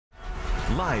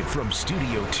Live from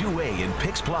Studio 2A in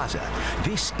Pix Plaza,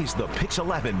 this is the Pix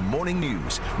 11 Morning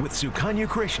News with Sukanya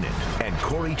Krishnan and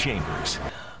Corey Chambers.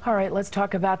 All right, let's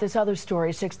talk about this other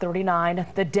story. 6:39,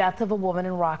 the death of a woman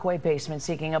in Rockaway basement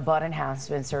seeking a butt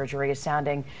enhancement surgery is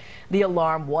sounding the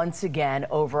alarm once again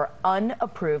over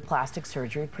unapproved plastic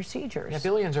surgery procedures. Yeah,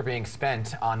 billions are being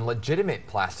spent on legitimate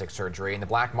plastic surgery, and the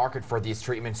black market for these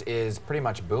treatments is pretty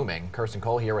much booming. Kirsten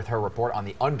Cole here with her report on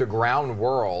the underground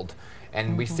world.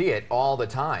 And we see it all the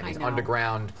time, these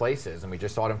underground places, and we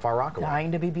just saw it in Far Rockaway.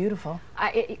 Dying to be beautiful.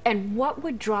 And what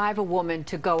would drive a woman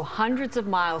to go hundreds of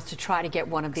miles to try to get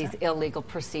one of these illegal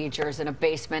procedures in a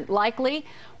basement? Likely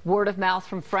word of mouth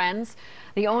from friends.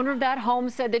 The owner of that home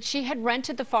said that she had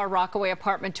rented the Far Rockaway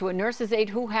apartment to a nurse's aide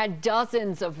who had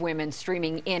dozens of women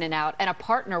streaming in and out and a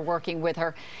partner working with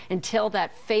her until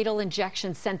that fatal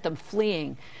injection sent them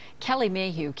fleeing. Kelly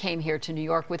Mayhew came here to New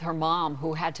York with her mom,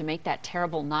 who had to make that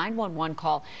terrible 911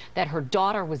 call that her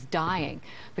daughter was dying.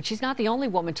 But she's not the only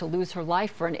woman to lose her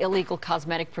life for an illegal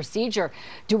cosmetic procedure.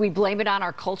 Do we blame it on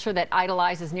our culture that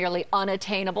idolizes nearly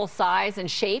unattainable size and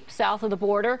shape south of the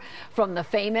border, from the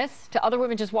famous to other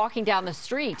women just walking down the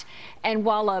street? And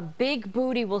while a big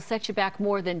booty will set you back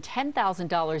more than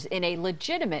 $10,000 in a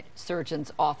legitimate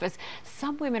surgeon's office,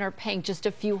 some women are paying just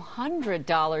a few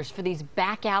 $100s for these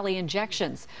back alley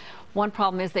injections. One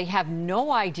problem is they have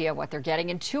no idea what they're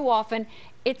getting, and too often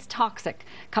it's toxic.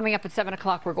 Coming up at 7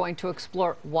 o'clock, we're going to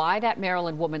explore why that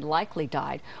Maryland woman likely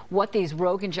died, what these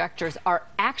rogue injectors are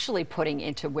actually putting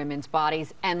into women's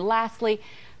bodies, and lastly,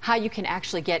 how you can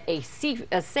actually get a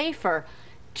safer,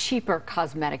 cheaper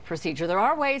cosmetic procedure. There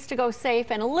are ways to go safe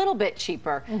and a little bit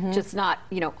cheaper, just not,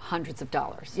 hundreds of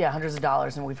dollars. Yeah, hundreds of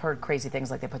dollars, and we've heard crazy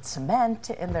things like they put cement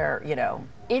in their,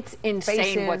 It's insane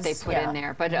faces. what they put in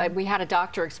there. But we had a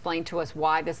doctor explain to us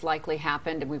why this likely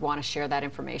happened, and we want to share that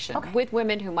information with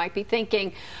women who might be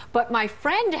thinking, but my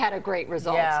friend had a great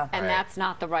result, and that's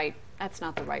not the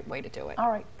right way to do it. All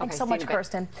right. Thanks so much,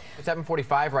 Kirsten. It's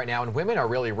 7:45 right now, and women are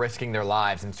really risking their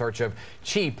lives in search of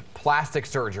cheap plastic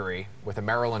surgery, with a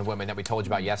Maryland woman that we told you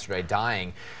about yesterday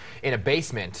dying in a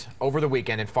basement over the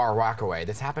weekend in Far Rockaway.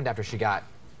 This happened after she got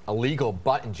illegal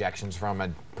butt injections from a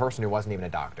person who wasn't even a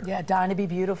doctor. Yeah, dying to be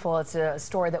beautiful. It's a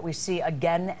story that we see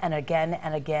again and again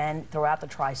and again throughout the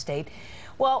tri-state.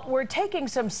 Well, we're taking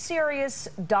some serious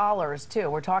dollars,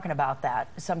 too. We're talking about that.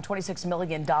 Some $26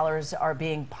 million are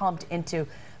being pumped into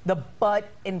the butt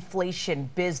inflation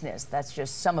business. That's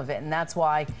just some of it, and that's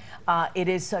why it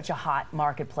is such a hot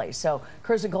marketplace. So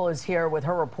Kirsten Cole is here with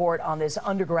her report on this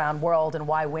underground world and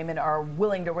why women are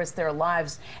willing to risk their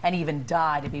lives and even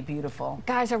die to be beautiful.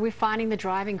 Guys, are we finding the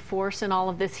driving force in all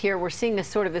of this here? We're seeing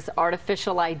this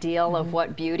artificial ideal of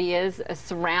what beauty is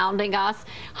surrounding us.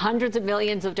 Hundreds of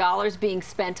millions of dollars being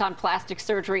spent on plastic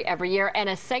surgery every year, and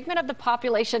a segment of the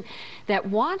population that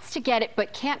wants to get it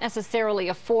but can't necessarily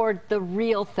afford the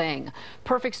real thing.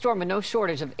 Perfect storm with no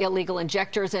shortage of illegal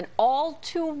injectors and all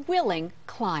too willing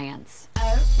clients.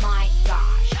 Oh my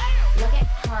gosh, look at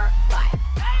her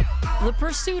butt. The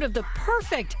pursuit of the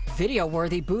perfect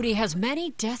video-worthy booty has many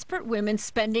desperate women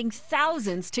spending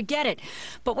thousands to get it.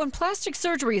 But when plastic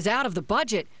surgery is out of the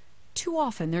budget, too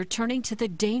often they're turning to the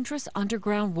dangerous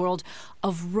underground world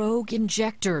of rogue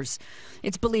injectors.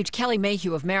 It's believed Kelly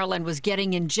Mayhew of Maryland was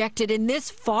getting injected in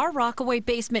this Far Rockaway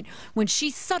basement when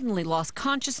she suddenly lost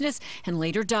consciousness and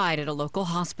later died at a local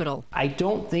hospital. I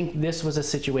don't think this was a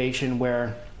situation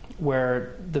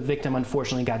where the victim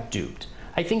unfortunately got duped.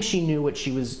 I think she knew what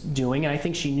she was doing, and I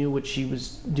think she knew what she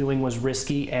was doing was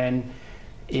risky, and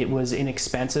it was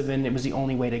inexpensive, and it was the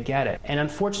only way to get it. And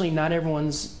unfortunately, not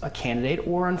everyone's a candidate,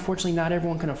 or unfortunately, not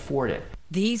everyone can afford it.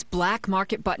 These black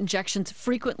market butt injections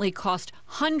frequently cost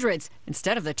hundreds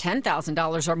instead of the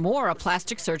 $10,000 or more a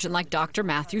plastic surgeon like Dr.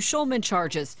 Matthew Schulman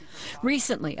charges.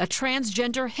 Recently, a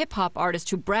transgender hip-hop artist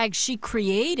who bragged she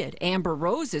created Amber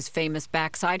Rose's famous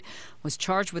backside was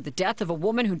charged with the death of a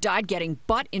woman who died getting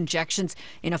butt injections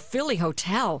in a Philly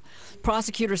hotel.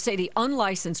 Prosecutors say the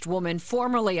unlicensed woman,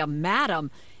 formerly a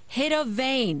madam, hit a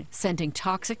vein, sending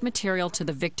toxic material to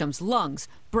the victim's lungs,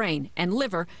 brain, and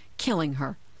liver, killing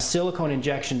her. Silicone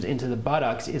injections into the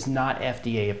buttocks is not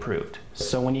FDA approved.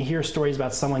 So when you hear stories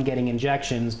about someone getting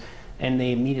injections and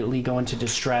they immediately go into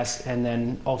distress and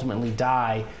then ultimately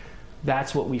die,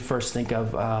 that's what we first think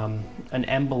of, an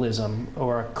embolism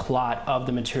or a clot of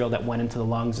the material that went into the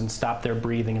lungs and stopped their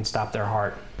breathing and stopped their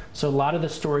heart. So a lot of the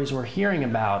stories we're hearing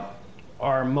about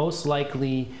are most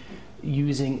likely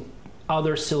using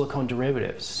other silicone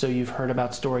derivatives. So you've heard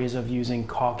about stories of using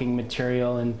caulking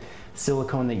material and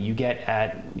silicone that you get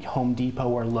at Home Depot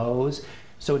or Lowe's.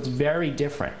 So it's very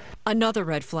different. Another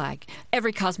red flag.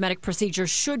 Every cosmetic procedure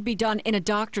should be done in a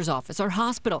doctor's office or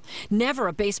hospital, never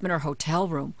a basement or hotel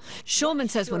room. Schulman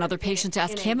says when other patients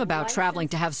ask him about traveling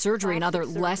to have surgery in other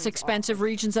less expensive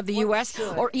regions of the U.S.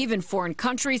 or even foreign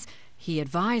countries, he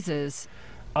advises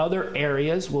other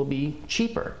areas will be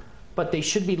cheaper, but they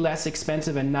should be less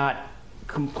expensive and not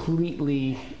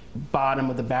completely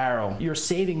bottom of the barrel. You're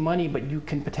saving money, but you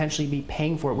can potentially be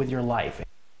paying for it with your life.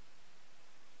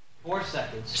 4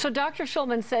 seconds. So Dr.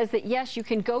 Schulman says that, yes, you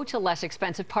can go to less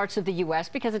expensive parts of the U.S.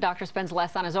 because a doctor spends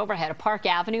less on his overhead. A Park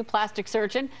Avenue plastic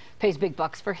surgeon pays big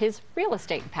bucks for his real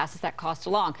estate and passes that cost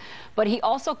along. But he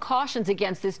also cautions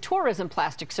against this tourism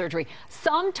plastic surgery.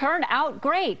 Some turn out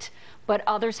great, but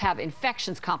others have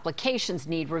infections, complications,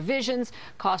 need revisions,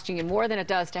 costing you more than it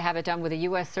does to have it done with a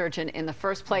U.S. surgeon in the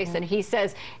first place. And he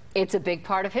says it's a big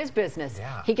part of his business.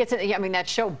 Yeah. He gets it. I mean, that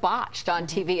show Botched on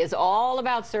TV is all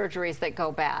about surgeries that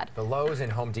go bad. The Lowe's and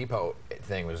Home Depot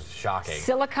thing was shocking.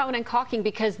 Silicone and caulking,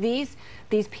 because these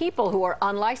people who are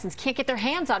unlicensed can't get their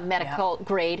hands on medical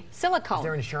grade silicone. Is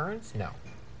there insurance? No.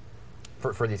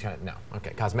 For these kind of, no.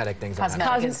 Okay, cosmetic things.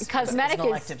 Cosmetic is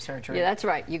elective surgery. Yeah, that's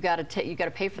right. You got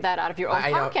to pay for that out of your own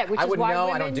pocket, which I is wouldn't why know.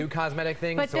 women, I don't do cosmetic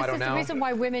things, but so I don't know. But this is the reason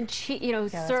why women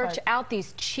search right. out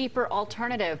these cheaper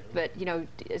alternative. But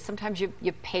sometimes you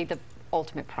pay the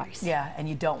ultimate price. Yeah, and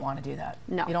you don't want to do that.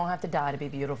 No. You don't have to die to be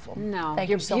beautiful. No. Thank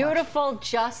You're you so much. beautiful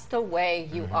just the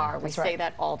way you are. We That's say right.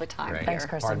 that all the time Great. here. Thanks,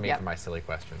 Kristen. Pardon me Yep. for my silly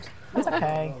questions. It's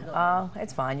okay.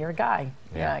 It's fine. You're a guy.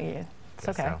 Yeah. It's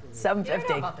Guess okay. so.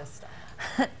 7:50.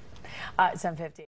 7:50.